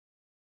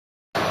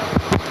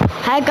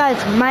Hi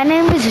guys, my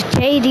name is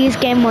JD's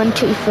Game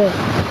 124.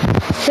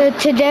 So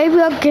today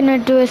we are gonna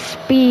do a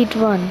speed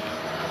run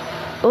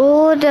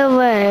all the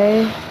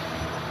way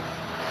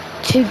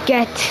to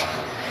get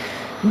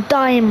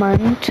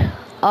diamond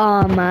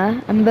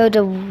armor and build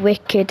a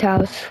wicked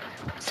house.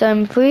 So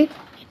in 3,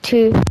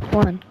 2,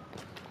 1.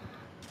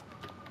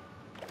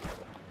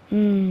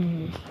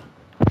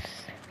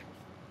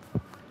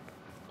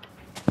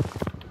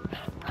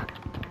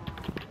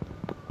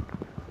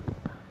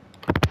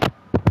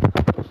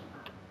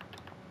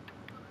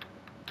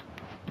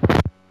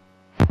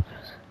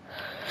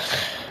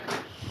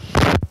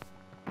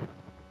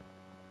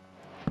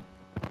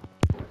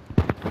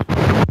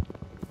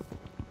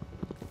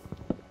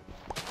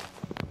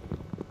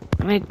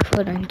 Make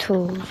food and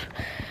tools.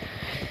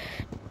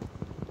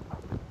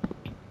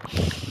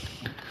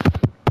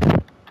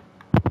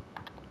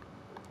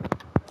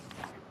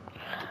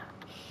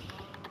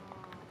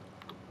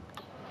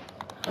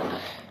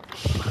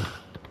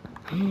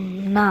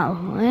 Now,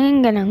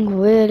 I'm gonna go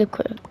really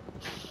quick.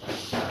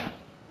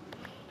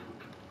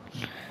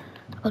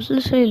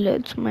 Obviously,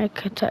 let's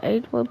make it to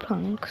 8 wood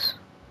planks.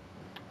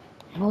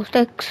 More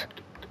sticks.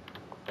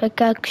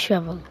 Pickaxe,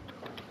 shovel.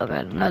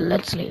 Okay, now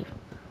let's leave.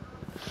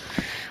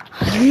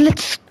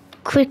 Let's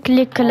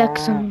quickly collect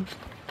some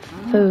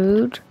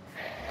food.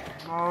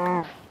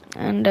 And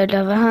on the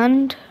other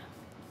hand,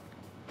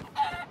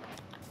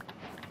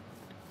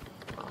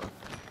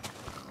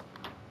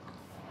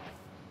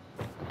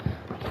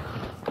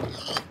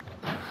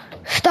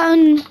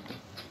 stone.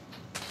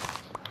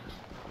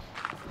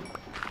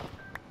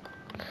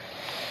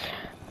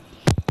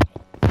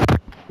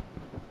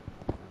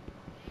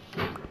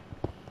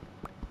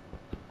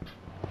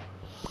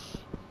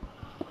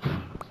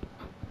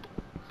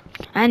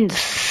 And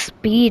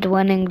speed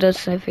running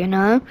this, if you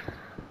know.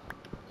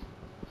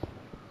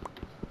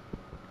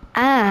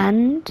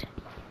 And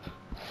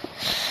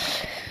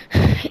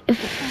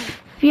if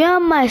you're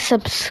my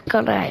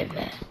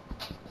subscriber,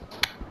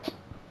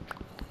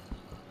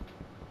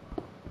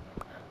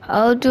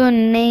 I'll do a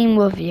name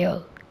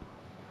reveal.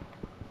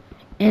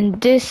 And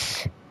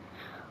this,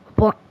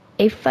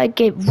 if I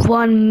get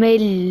 1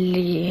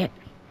 million,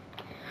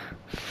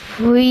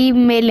 3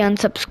 million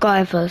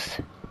subscribers,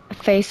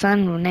 face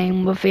and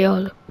name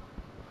reveal.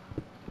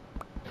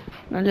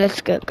 Now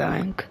let's get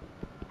going.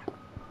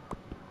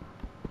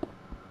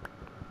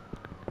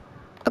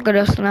 Okay,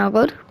 that's now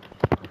good.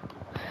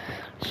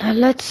 Now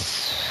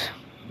let's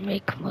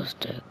make more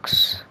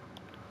sticks.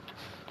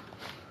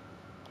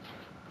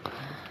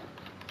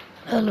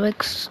 I'll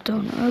make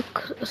stone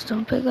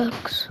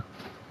pickaxe.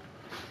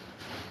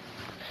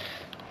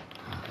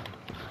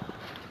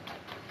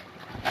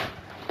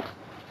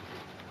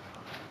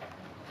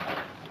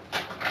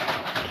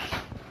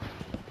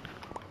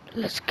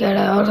 Let's get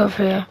out of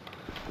here.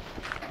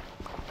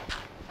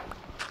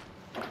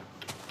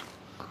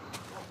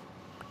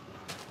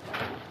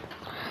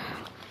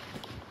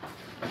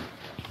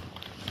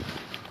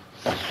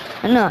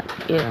 No,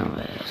 you don't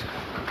wait.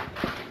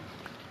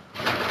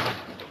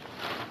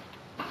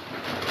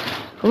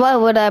 Why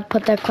would I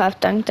put the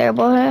crafting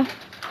table here?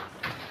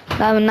 I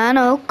have 9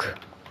 oak.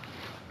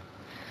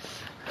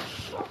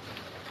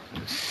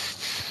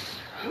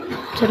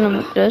 So let me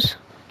make this.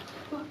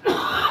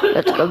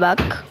 Let's go back.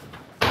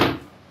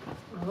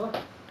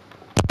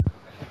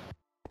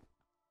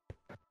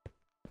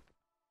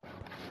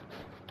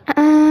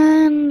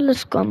 And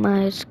let's go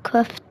my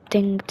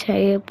crafting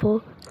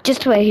table.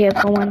 Just right here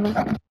for 1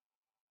 minute.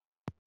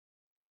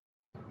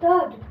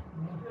 Dad,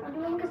 I'm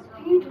doing a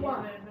speed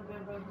run.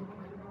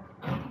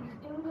 He's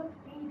doing a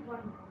speed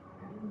run.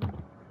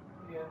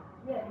 Yeah.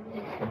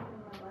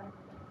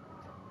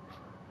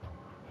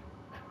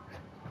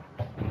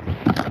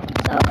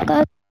 So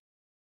guys,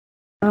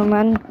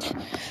 moment.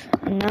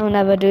 No,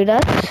 never do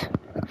that.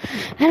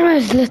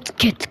 Anyways, let's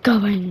get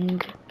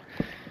going.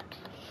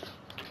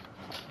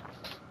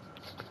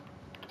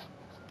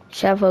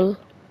 Shovel,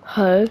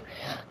 hoe.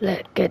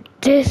 Let's get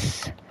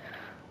this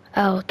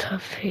out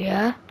of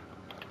here.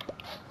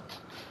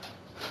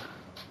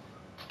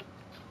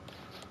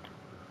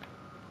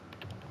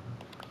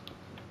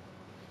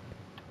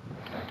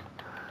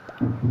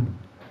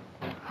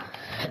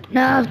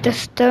 Now I have the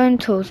stone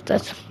tools,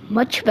 that's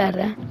much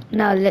better.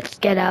 Now let's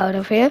get out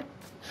of here.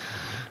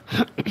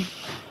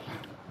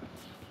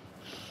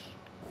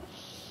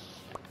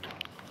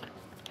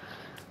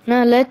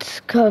 Now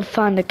let's go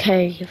find a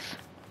cave.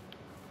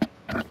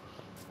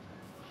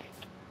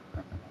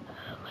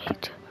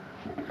 Wait.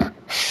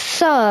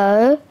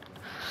 So,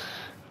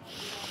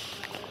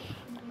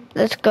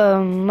 let's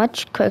go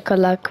much quicker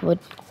like what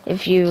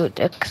if you would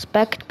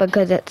expect,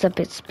 because it's a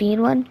bit speed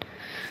one.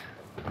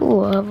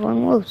 Ooh, I have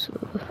 1 rose.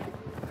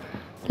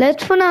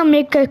 Let's for now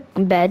make a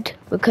bed,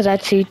 because I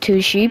see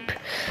 2 sheep.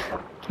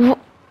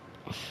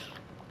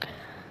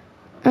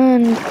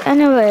 And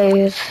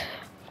anyways,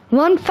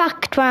 1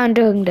 fact while I'm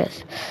doing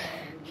this.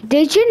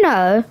 Did you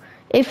know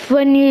if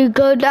when you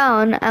go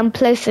down and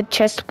place a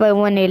chest, but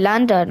when you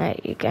land on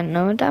it, you get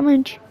no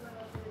damage?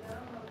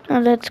 Now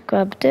let's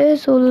grab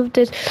this, all of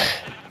this.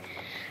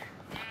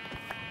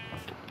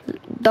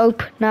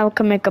 Dope. Now we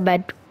can make a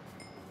bed.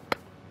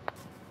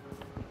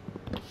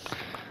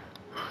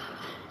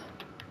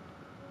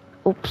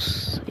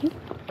 Oops.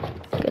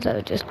 Guess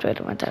I just tried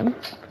it one time.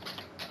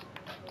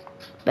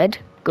 Bed.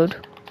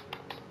 Good.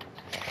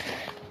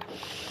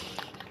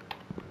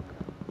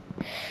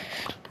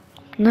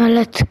 Now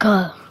let's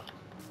go.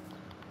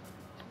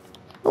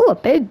 Oh, a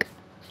pig.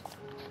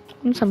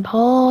 And some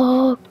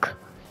pork.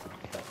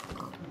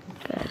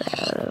 Get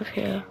out of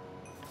here.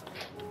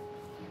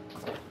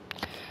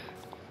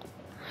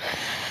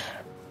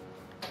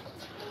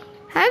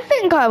 I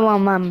think I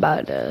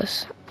remember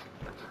this.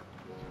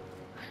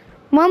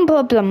 One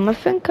problem, I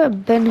think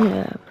I've been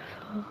here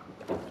before.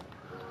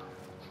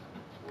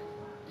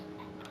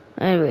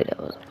 Maybe that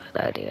was a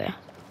bad idea.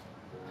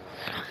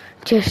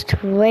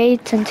 Just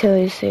wait until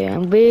you see.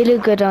 I'm really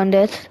good on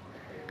this.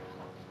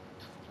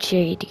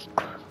 JD.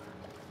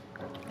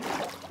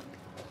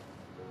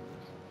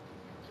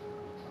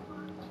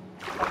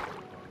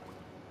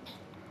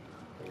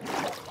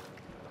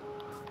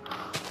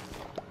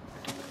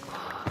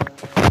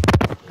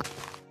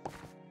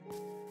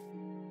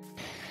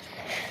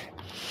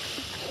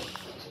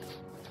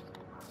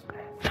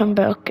 From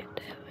broken.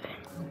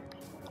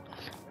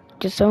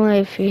 Just only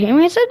if you hear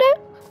me say that.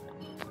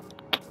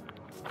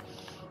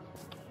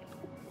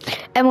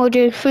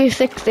 Emoji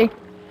 360.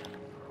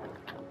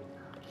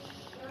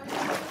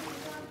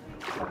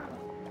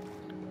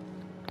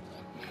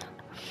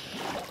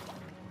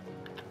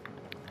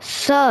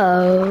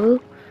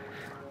 So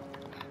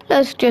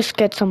let's just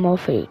get some more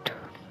food.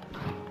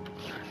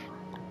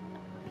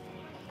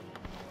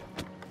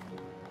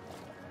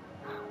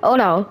 Oh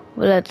no,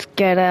 let's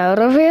get out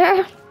of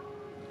here.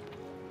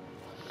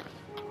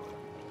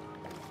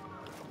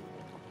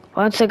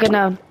 One second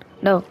down.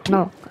 No,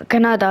 I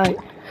cannot die.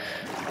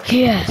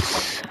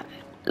 Yes.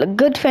 A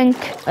good thing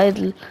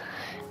I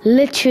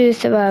literally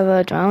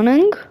survived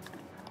drowning.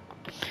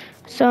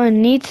 So I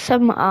need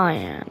some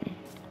iron.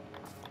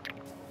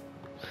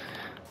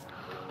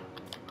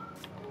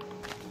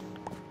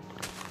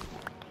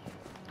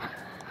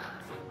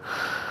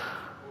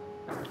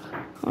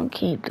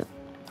 Okay.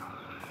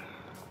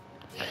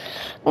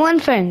 One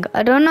thing,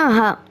 I don't know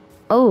how.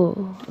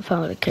 Oh, I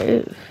found a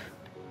cave.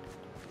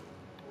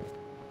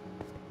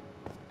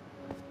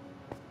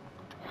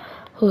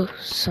 Oh,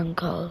 sun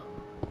call.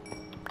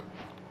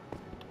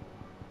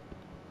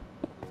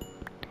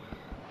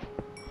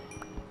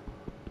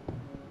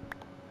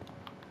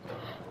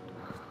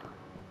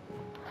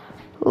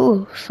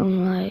 Oh,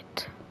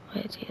 sunlight.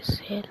 Where do you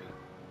see it?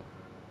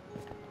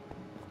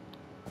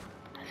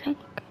 I think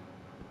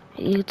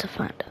I need to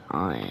find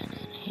iron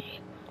in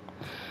here.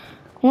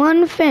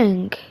 One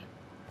thing.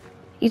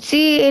 You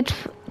see, it's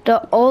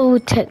the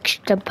old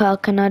texture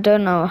pack, and I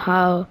don't know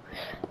how.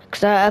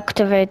 Because I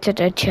activated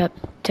a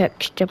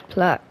texture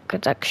pack.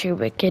 It's actually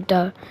wicked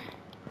though.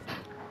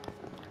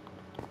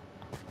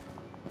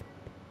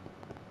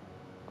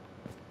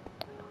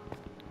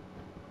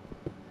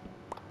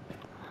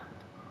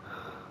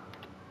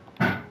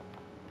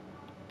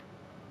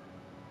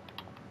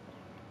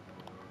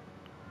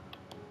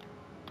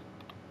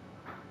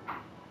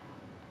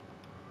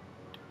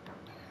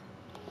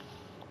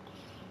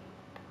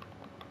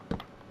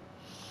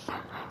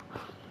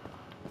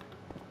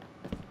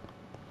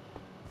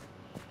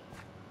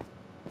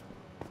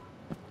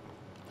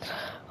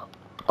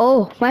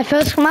 Oh, my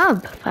first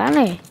mob,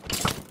 finally.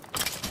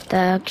 They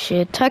actually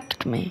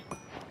attacked me.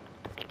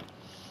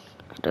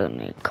 I don't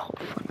need coal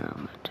for now,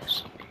 I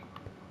just need...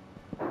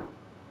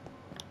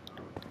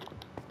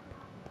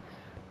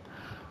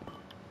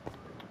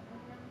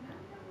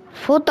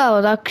 Thought that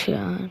was actually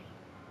iron.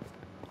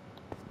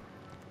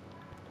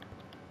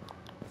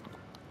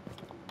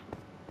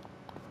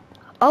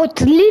 Oh,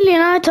 it's Lily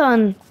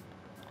Nighton.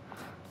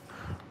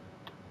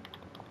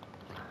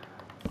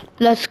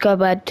 Let's go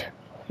bed.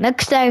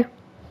 Next day.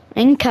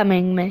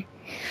 Incoming me.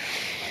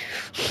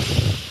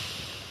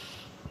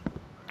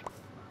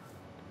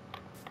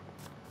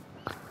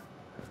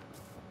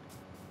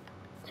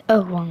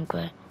 Oh, wrong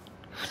way.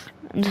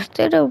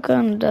 Instead of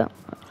going that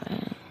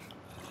way.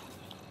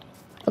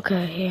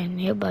 Okay, here,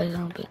 nearby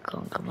zombie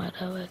can't come out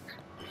that way.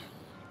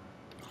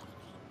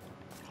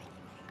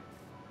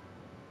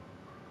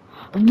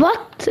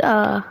 What?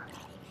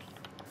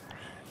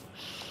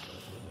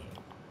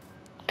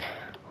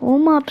 All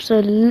mobs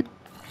are...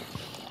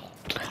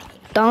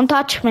 Don't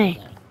touch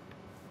me.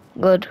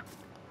 Good.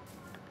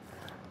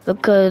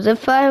 Because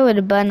if I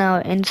would burn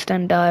out,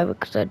 instant die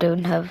because I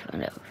don't have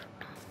enough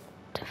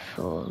to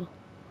fall.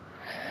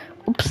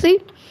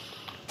 Oopsie.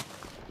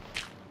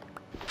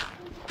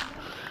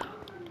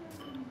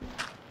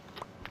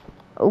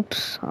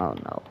 Oops. Oh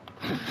no.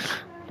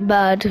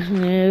 Bad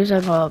news.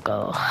 I'm gonna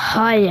go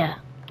higher.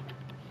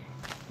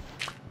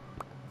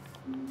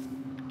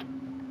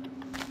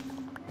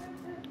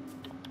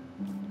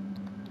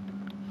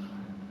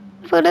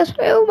 For this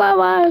few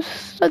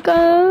hours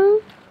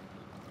ago.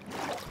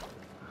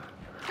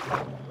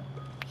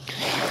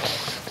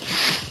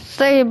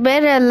 So you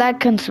better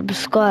like and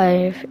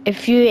subscribe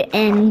if you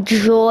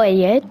enjoy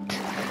it.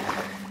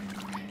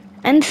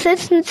 And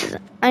since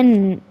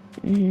I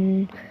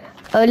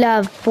only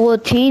have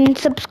 14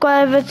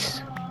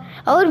 subscribers,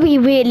 I would be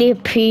really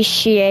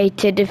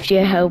appreciated if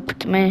you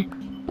helped me.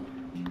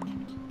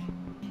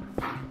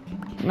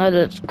 Now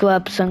let's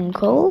grab some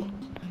coal.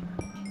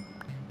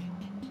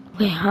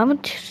 Wait, how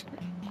much?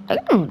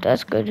 Oh,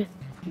 that's good.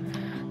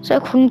 So I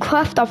can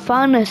craft a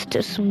furnace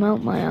to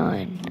smelt my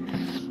iron.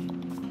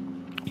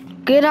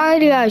 Good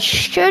idea, I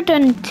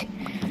shouldn't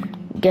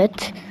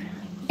get.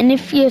 And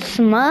if you're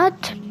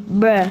smart,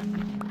 bruh,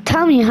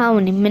 tell me how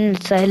many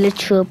minutes I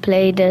literally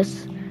play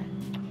this.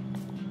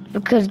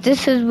 Because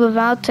this is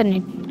without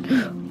any...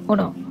 Oh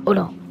no, oh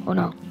no, oh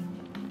no.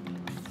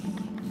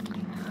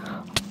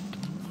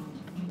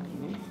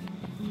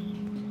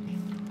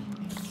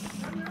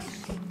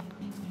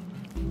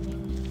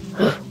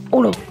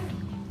 Oh no.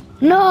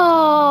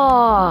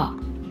 No!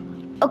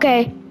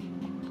 Okay.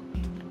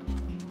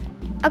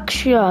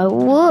 Actually, I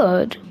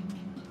would.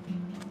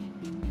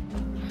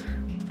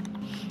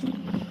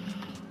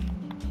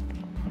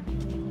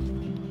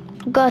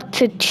 Got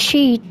to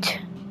cheat.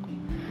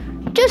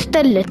 Just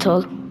a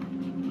little.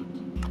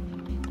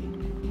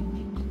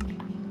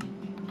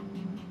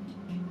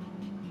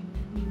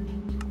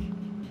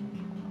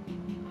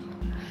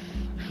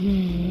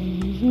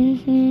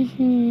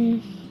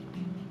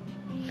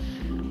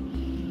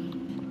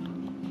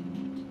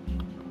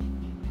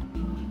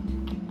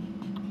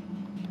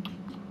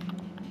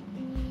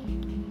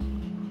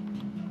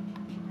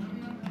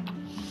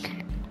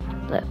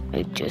 Let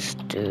me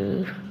just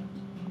do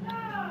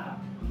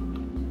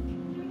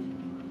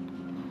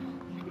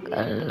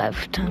a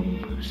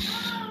lifetime.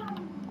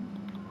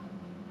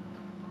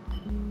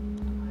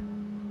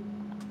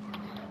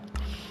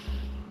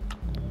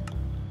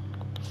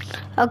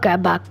 Okay,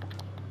 back.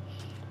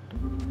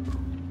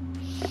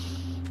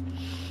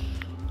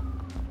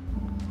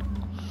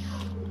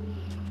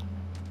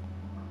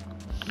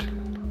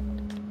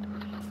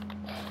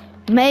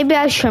 Maybe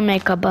I should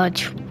make a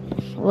bunch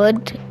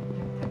wood.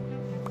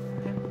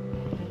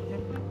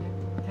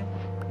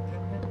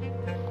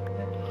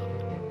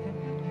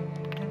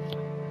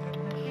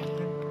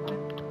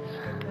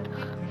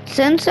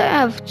 Since I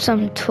have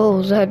some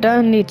tools, I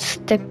don't need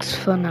sticks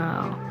for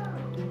now.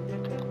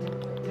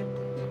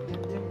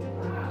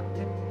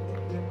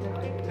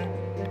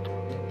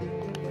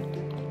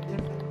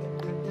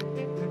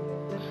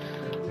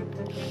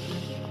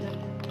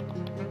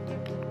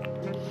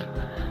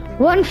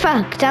 One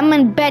fact, I'm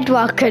in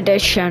Bedrock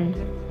Edition.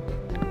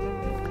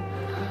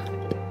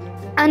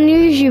 And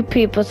usually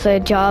people say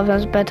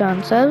Java's better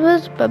on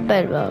servers, but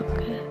Bedrock.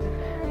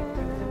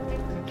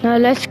 Now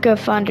let's go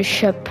find a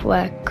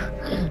shipwreck.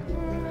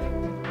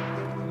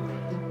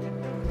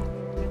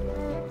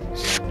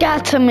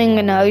 Scattering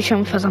in the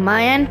ocean for some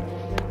iron.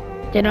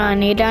 Did I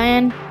need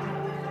iron?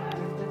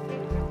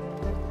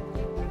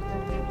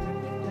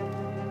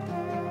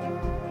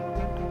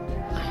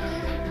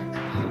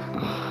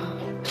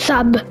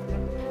 Sub.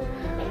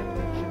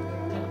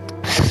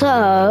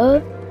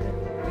 So,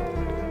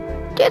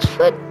 just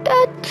for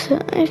that,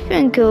 I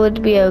think it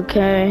would be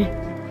okay.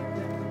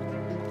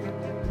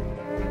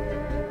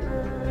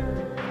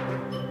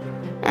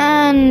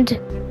 And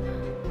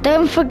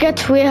don't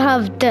forget we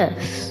have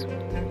this.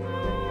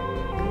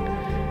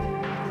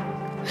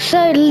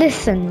 So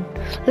listen,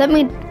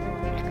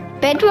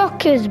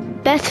 Bedrock is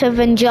better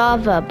than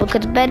Java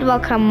because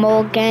Bedrock have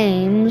more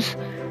games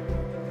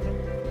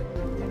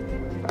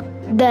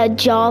that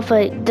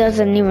Java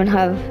doesn't even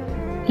have.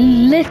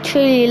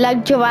 Literally,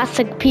 like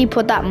Jurassic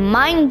People that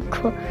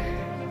Minecraft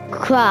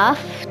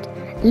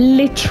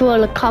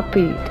literally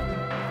copied.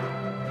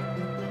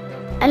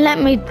 And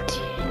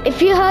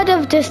if you heard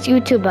of this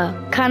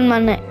YouTuber,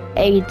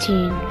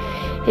 Canman18,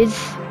 is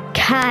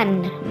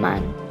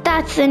Canman.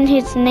 That's in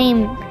his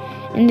name,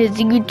 in his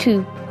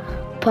YouTube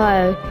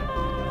profile,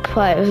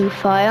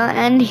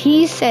 and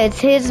he says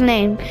his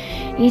name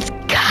is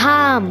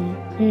Cam,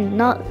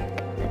 not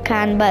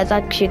Can, but it's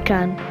actually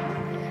Can.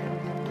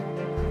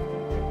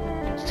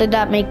 So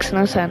that makes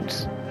no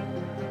sense.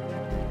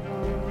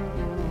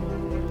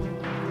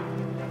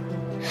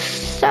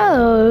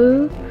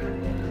 So,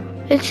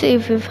 let's see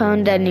if we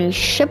found any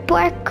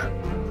shipwreck.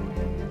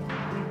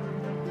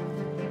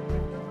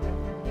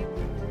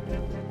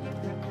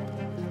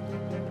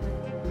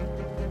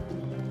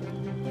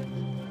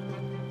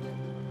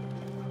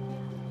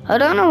 I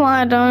don't know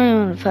why I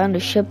don't even find a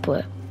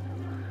shipwreck.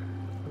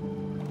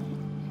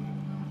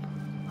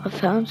 I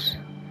found.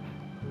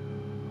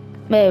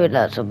 Maybe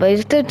that's a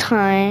waste of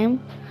time.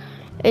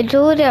 It's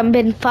already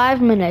been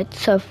 5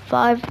 minutes, so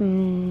 5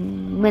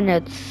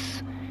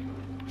 minutes,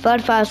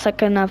 45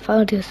 seconds I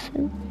found this.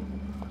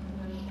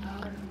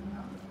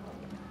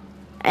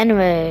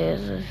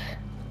 Anyways.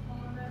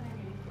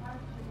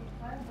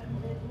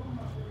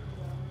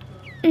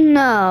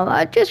 No,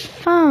 I just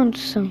found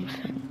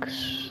something.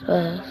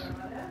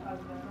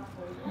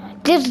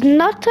 There's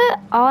not an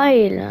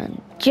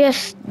island,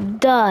 just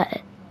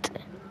that.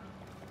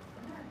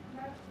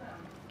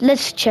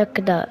 Let's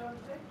check that.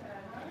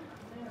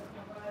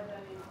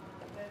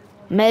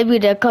 Maybe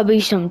there could be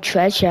some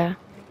treasure.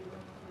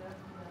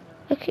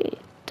 Okay,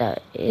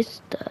 that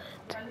is that.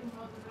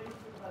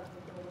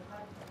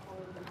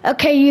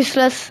 Okay,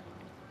 useless.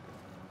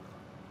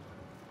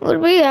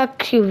 Would be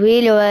actually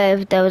really well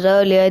if there was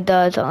only a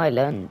dirt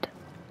island.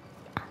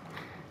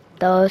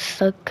 That was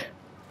suck.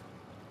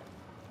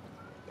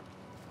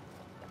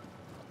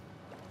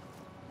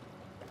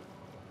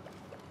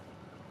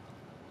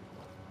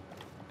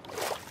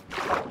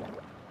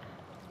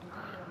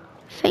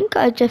 I think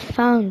I just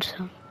found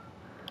some.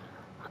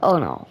 Oh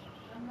no.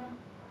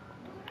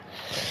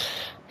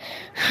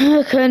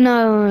 Okay,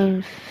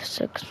 now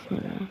 6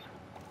 minutes.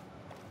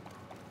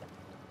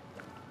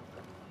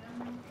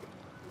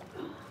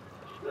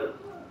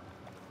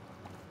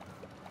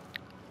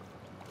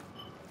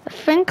 I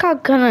think I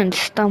couldn't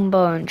stumble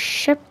on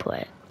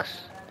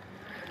shipwrecks.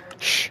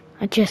 Shh,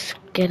 I'm just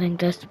getting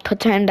this.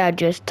 Pretend I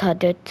just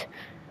had it.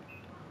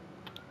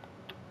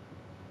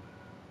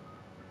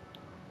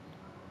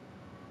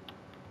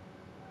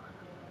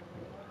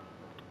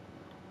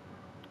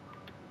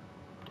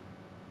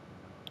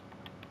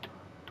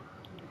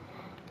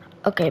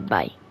 Okay,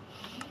 bye.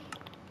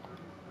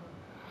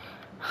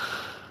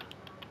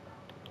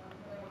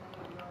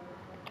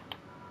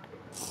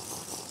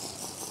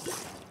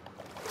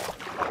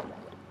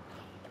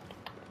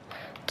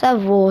 That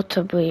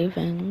water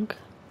breathing.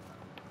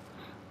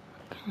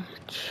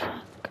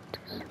 Check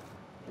this.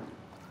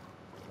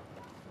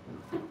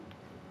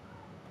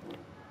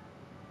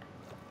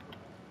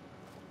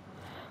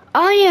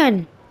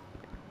 Iron!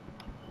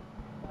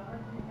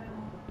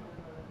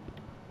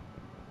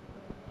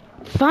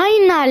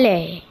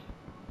 Finally!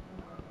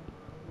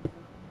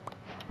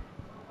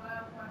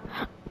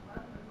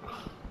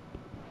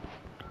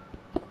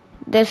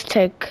 Let's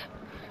take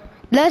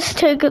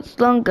as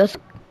long as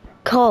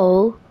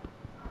coal.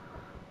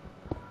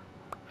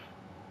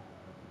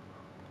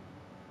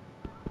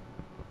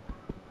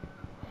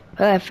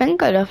 I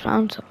think I just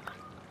found some.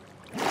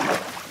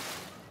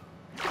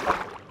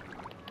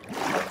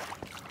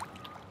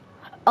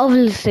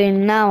 Obviously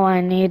now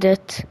I need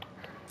it.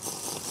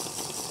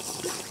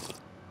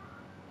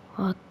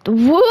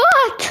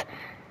 What?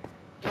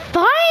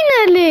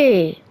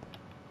 Finally!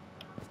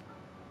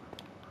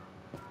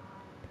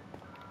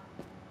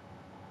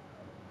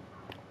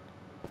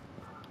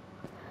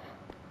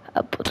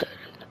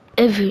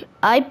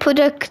 I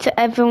predict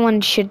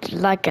everyone should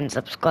like and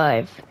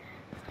subscribe.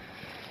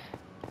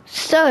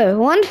 So,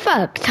 one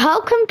fact,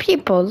 how can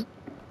people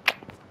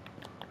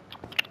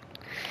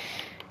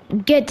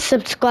get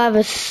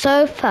subscribers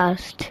so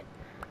fast?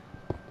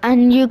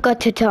 And you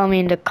got to tell me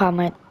in the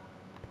comment.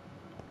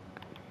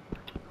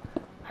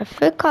 I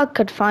think I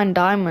could find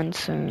diamonds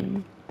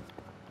soon.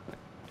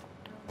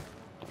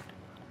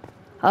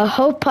 I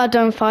hope I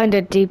don't find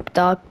a deep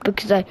dark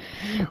because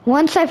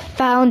once I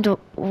found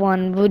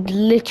one would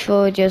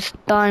literally just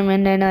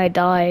diamond and I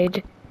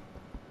died.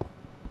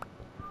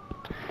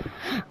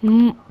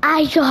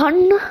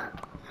 Iron.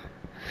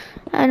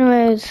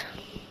 Anyways,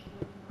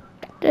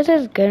 this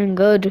is getting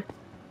good.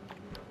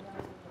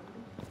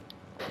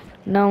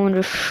 No one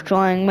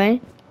destroying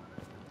me.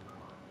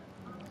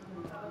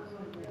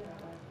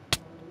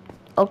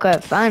 Okay,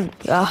 fine.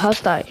 You're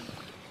hostile.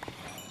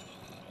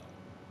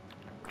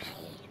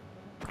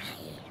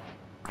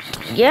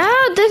 Yeah,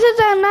 this is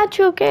a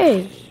natural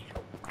cave.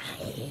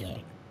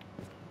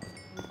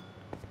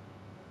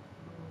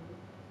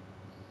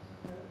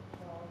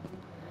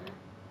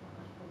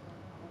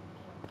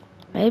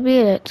 Maybe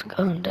it's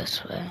going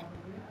this way.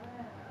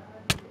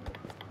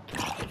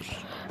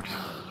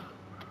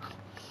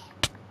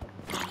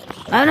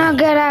 I don't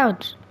get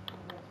out.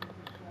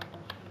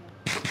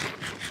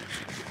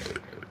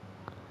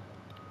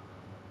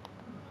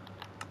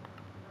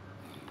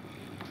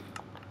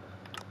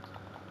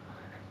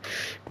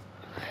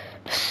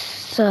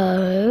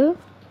 So,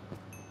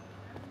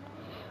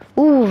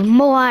 ooh,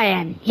 more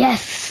iron.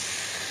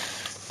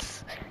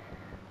 Yes.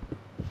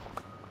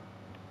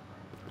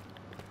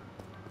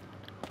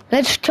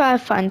 Let's try to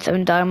find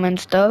some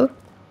diamonds though.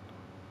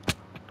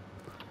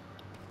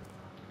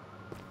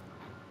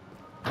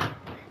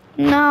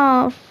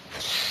 No,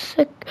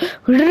 sick.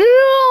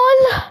 LOL.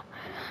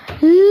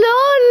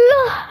 LOL.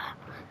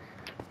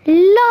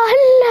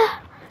 LOL.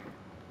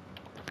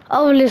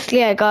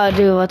 Obviously, I gotta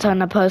do what I'm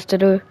supposed to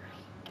do.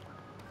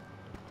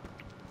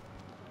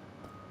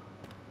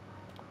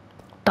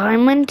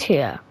 Diamond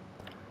here.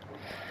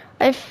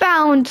 I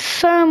found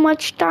so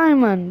much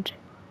diamond.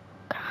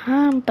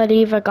 Can't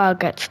believe I gotta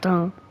get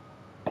stone.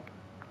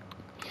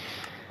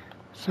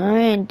 So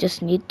I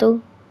just need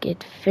to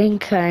get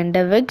finger and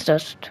the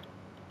exhaust.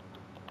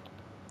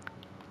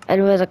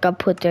 Otherwise I gotta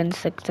put in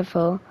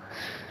 64.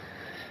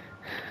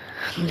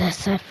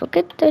 Unless I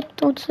forget that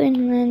don't say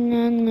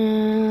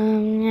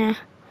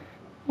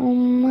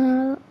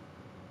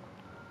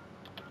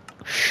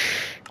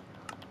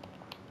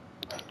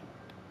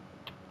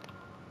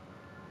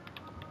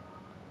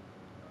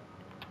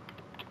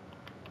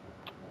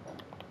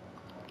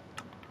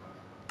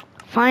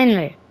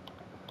Finally,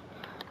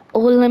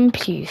 all in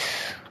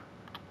peace.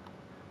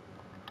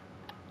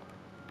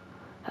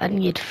 I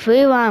need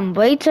 3 while I'm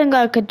waiting.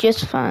 I could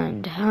just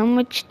find how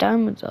much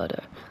diamonds are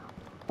there.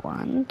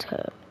 1, 2,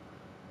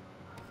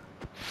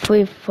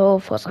 3, 4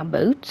 for some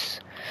boots.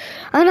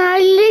 And I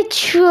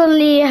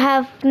literally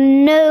have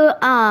no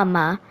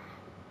armor.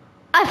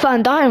 I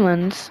found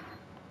diamonds.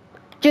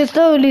 Just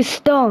only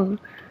stone.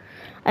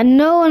 And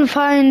no one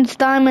finds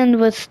diamond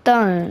with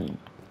stone.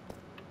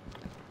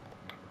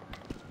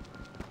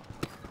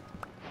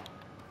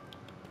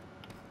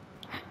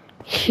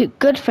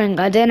 Good thing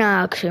I didn't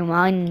actually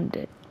mind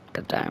it,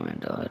 the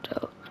diamond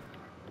auto.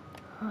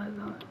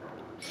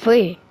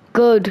 3.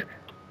 Good.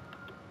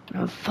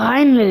 Now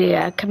finally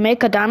I can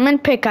make a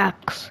diamond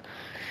pickaxe.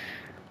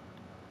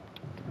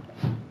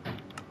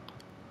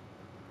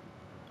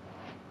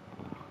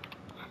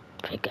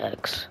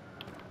 Pickaxe.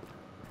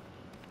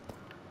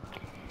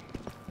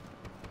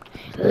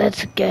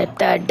 Let's get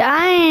the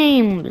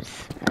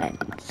dimes.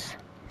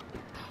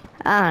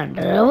 And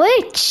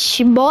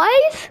rich,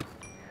 boys.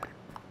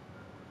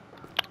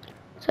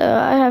 So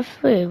I have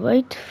 3.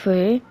 Wait,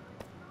 3.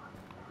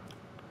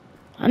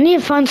 I need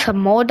to find some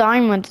more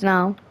diamonds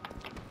now.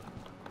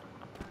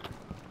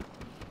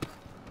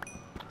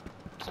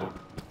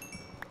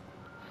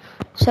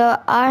 So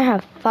I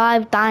have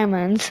 5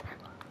 diamonds.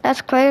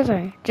 That's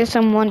crazy. Just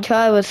in one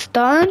try with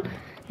stone.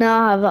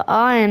 Now I have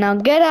iron.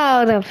 I'll get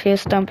out of here,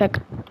 stone pick.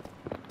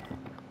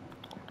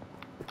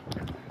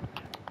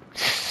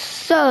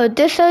 So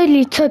this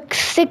only took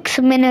 6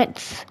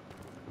 minutes.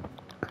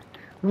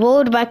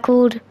 World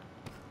record.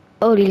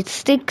 Only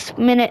 6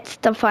 minutes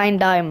to find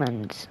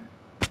diamonds.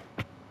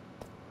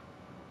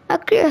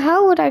 Okay,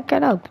 how would I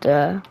get up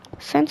there?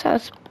 Since I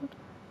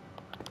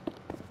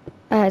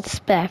had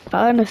spare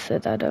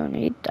furnaces, I don't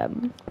need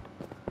them.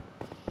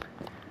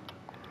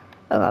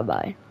 Okay,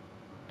 bye.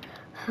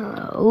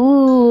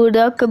 Ooh,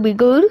 that could be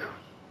good.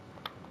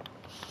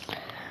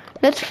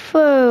 Let's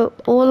throw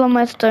all of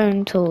my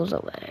stone tools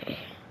away.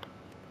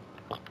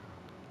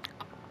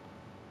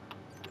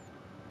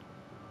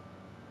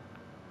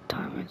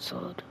 Diamond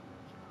sword.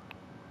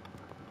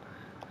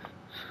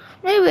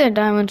 Maybe a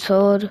diamond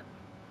sword.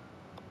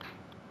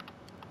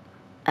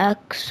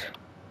 Axe.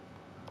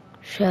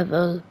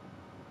 Shovel.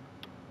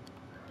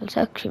 Let's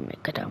actually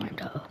make a diamond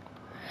hoe.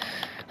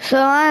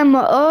 So I'm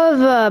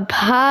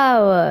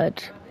overpowered.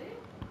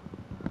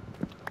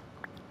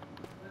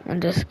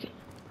 And this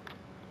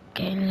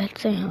okay,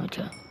 let's see how much.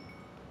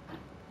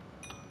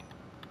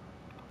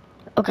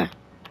 Okay.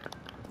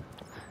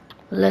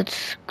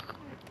 Let's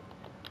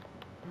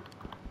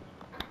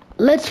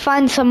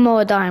find some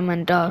more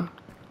diamond though.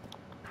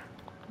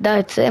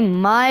 That's in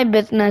my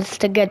business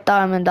to get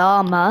diamond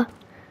armor.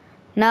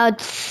 Now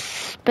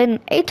it's been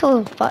 8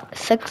 or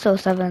 6 or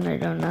 7, I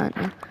don't know.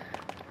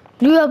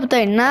 New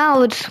update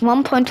now, it's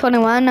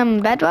 1.21 on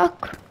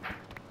Bedrock.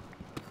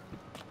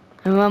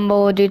 Remember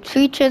all these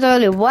features,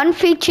 only one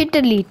feature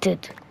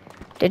deleted.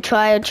 The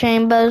trial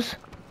chambers.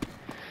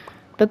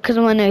 Because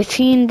when I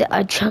seen,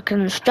 I checked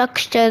the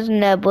structures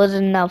and there was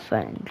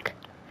nothing.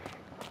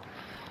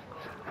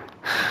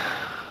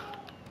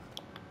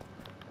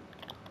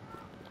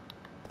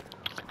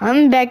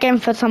 I'm begging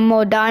for some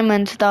more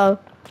diamonds though.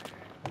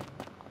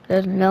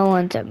 There's no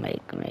one to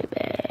make me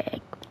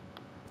beg.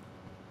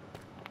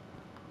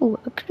 Ooh,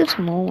 look at this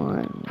small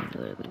one.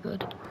 Really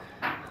good.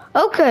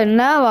 Okay,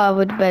 now I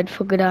would bid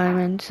for good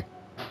diamonds.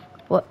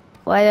 What?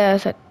 Why did I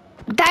say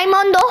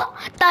Diamondo?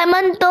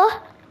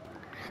 Diamondo?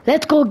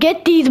 Let's go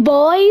get these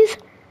boys.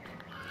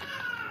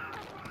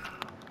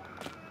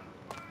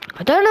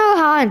 I don't know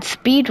how I'm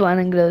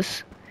speedrunning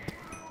this.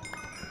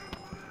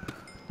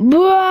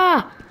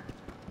 Bruh!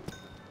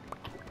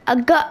 I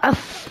got a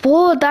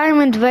 4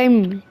 diamond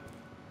ring.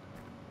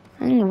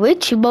 I'm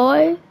rich,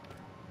 boy.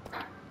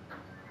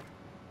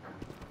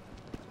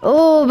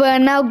 Oh, we're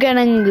now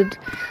getting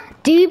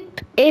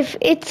deep. If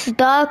it's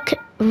dark,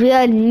 we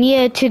are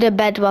near to the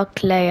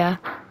bedrock layer.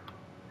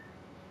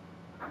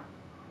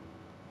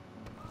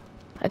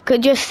 I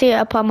could just see it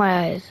upon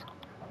my eyes.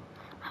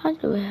 How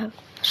do we have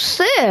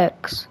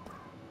 6?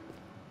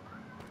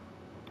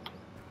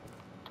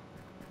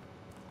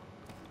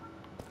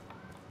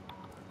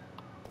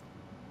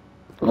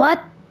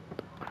 What?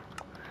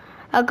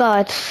 I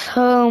got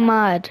so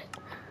mad.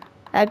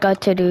 I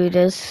got to do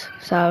this.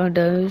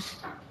 Sourdough.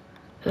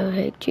 Who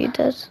hate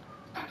cheaters?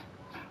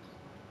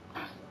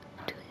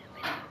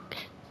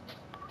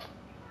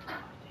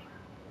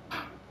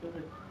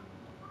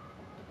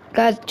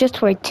 Guys,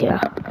 just wait here.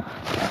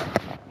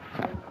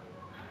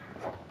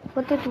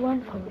 What did you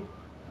want from me?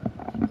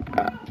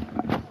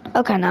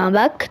 Okay, now I'm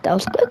back. That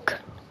was quick.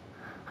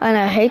 And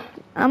I hate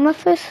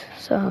amethyst,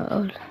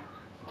 so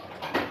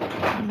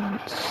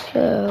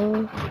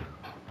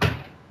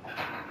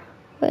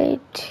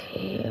wait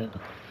here.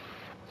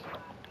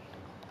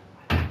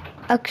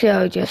 Actually,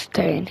 I'll just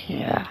stay in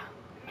here.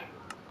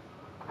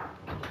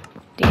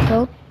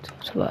 Default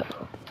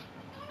survival.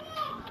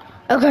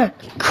 Okay,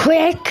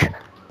 quick.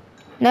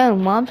 No,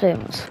 mobs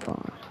ain't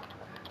spawn.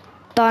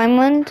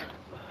 Diamond,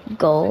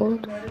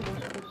 gold,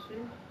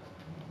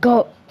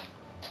 gold.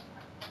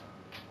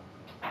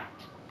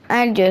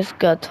 I just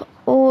got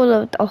all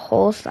of the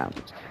whole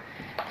sounds.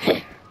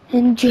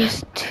 And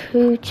just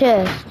 2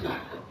 chests.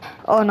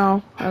 Oh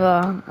no,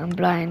 I'm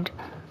blind.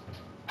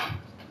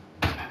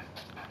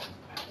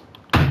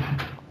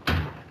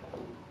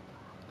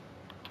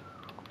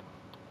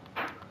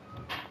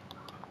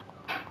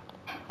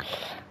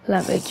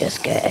 Let me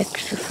just get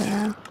extra for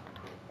now.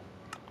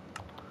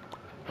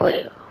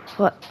 Wait,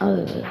 what?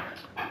 Oh.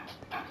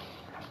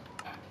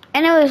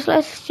 Anyways,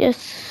 let's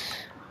just...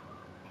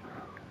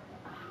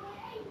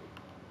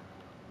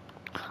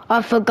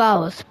 I forgot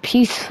it was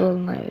peaceful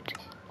mode.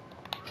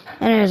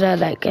 Anyways, I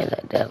like it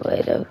like that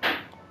way though.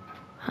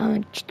 How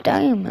much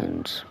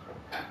diamonds?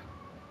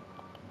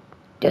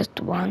 Just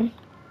 1.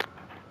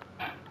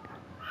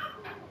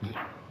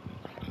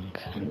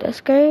 In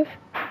this cave?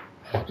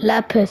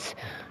 Lapis.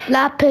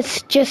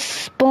 Lapis just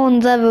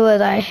spawns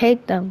everywhere. I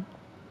hate them.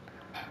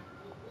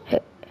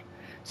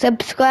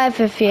 Subscribe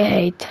if you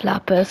hate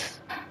lapis.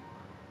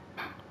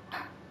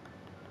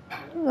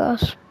 I'll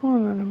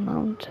spawn on a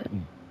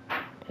mountain.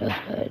 Just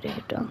heard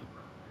it down.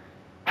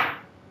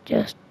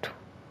 Just.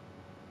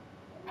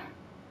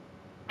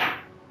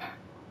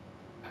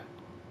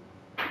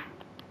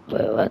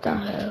 Wait, what the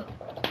hell?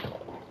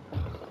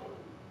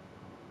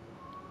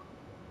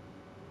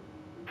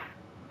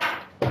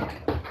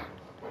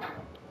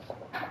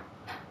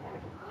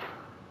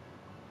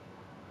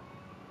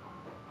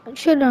 I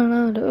should have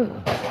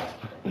known.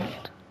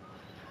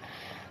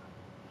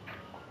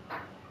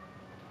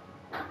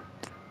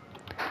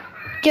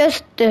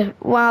 Just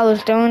while I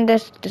was doing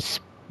this,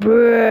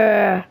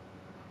 bruh.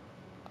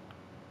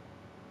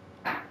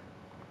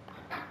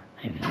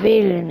 I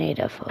really need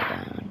a 4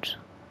 diamonds.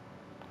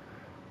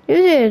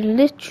 This is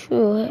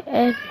literally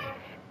everything.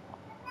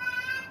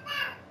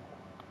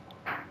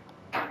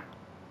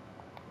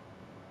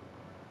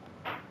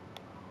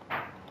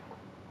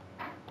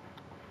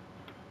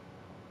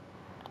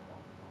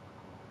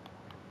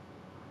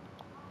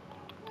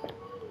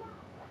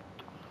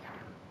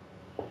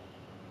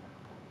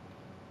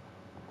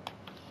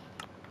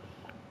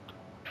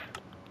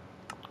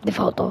 The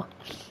photo.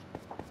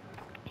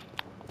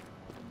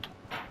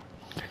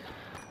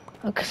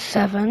 Okay,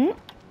 7.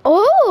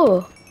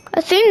 Oh!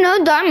 I see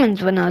no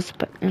diamonds when I was...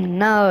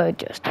 Now I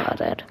just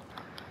started.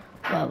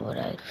 What would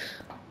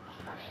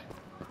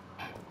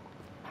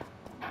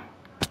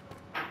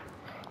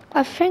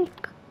I think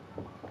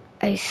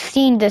I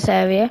seen this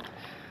area.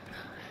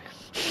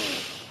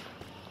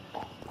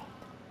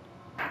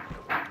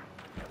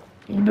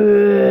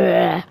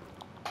 Bleh.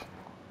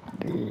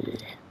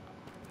 Bleh.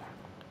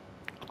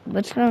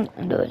 What's wrong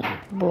doing,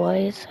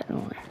 boys? I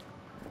don't know.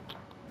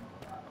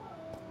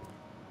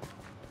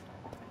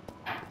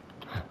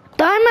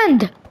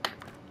 Diamond!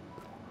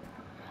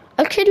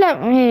 Actually,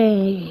 let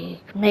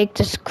me make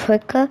this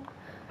quicker.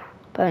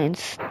 But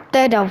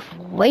instead of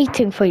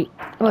waiting for you...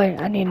 Wait,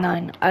 I need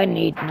 9. I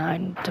need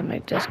 9 to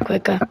make this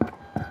quicker.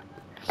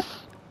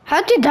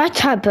 How did that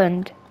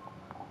happen?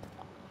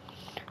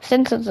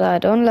 Since I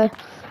don't like...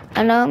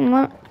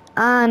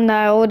 And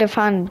I already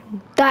found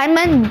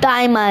diamond.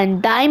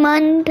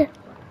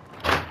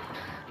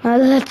 Now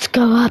let's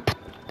go up.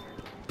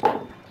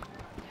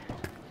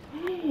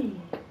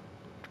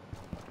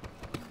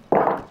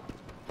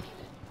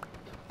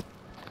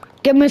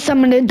 Give me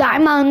some of the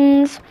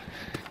diamonds.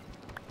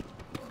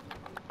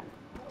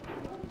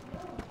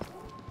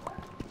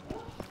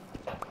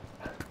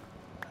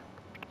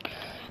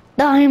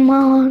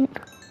 Diamond.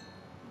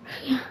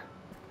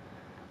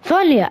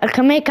 Finally, I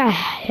can make a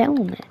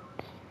helmet.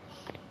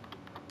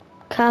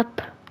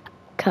 Cup.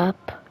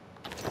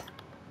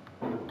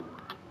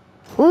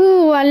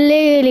 Ooh, a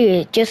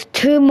lily. Just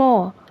 2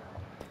 more.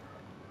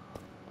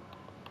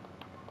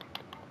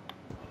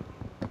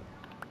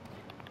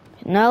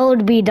 Now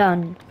it'll be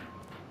done.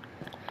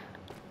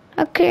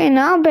 Okay,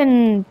 now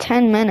been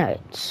 10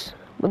 minutes.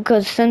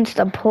 Because since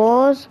the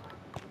pause,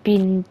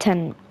 been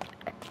 10.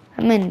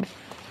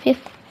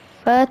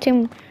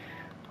 13,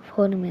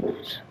 40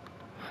 minutes.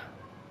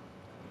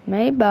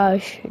 Maybe I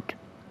should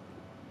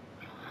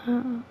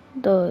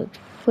do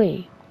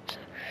 3.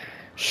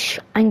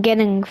 I'm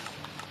getting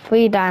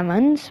 3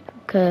 diamonds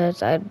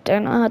because I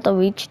don't know how to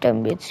reach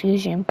them. It's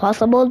usually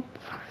impossible.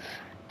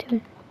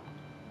 2,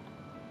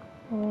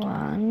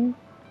 1.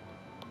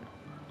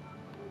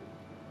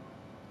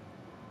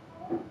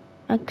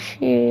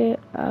 Actually,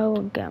 I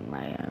will get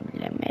my own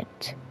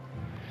limit.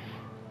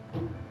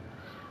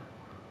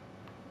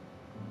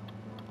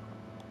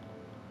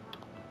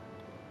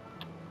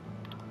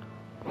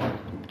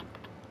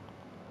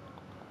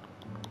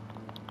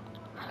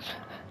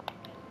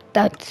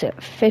 That's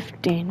it,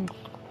 15.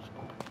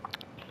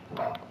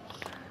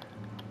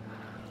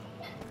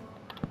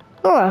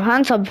 Oh, I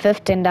found some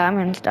 15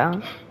 diamonds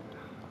down.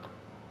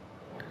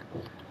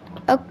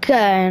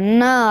 Okay,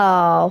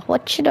 now,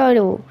 what should I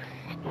do?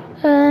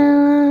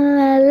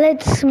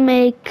 Let's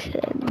make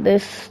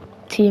this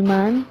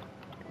T-man.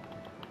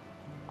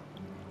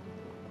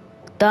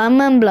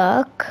 Diamond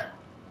block.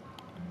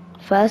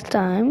 First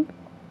time.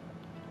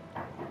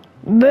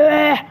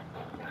 Bleh.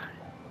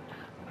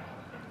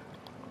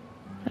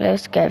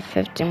 Let's get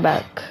 15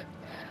 back.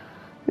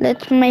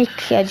 Let's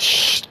make a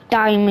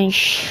diamond.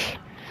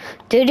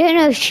 Do you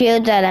know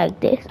shields are like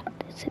this?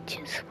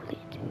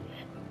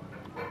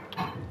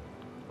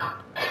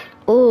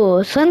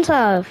 Oh, since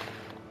I've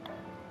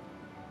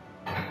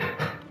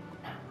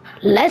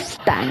less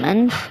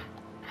diamonds,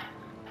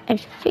 I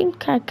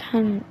think I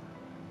can.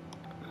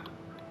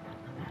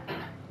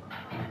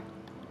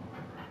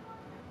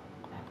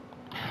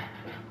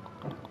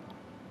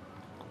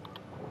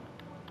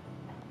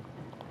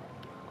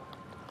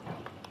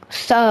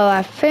 So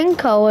I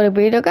think I will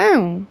be the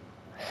game.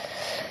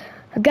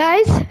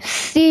 Guys,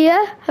 see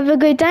ya. Have a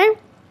great time.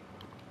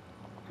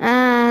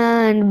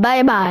 And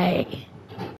bye bye.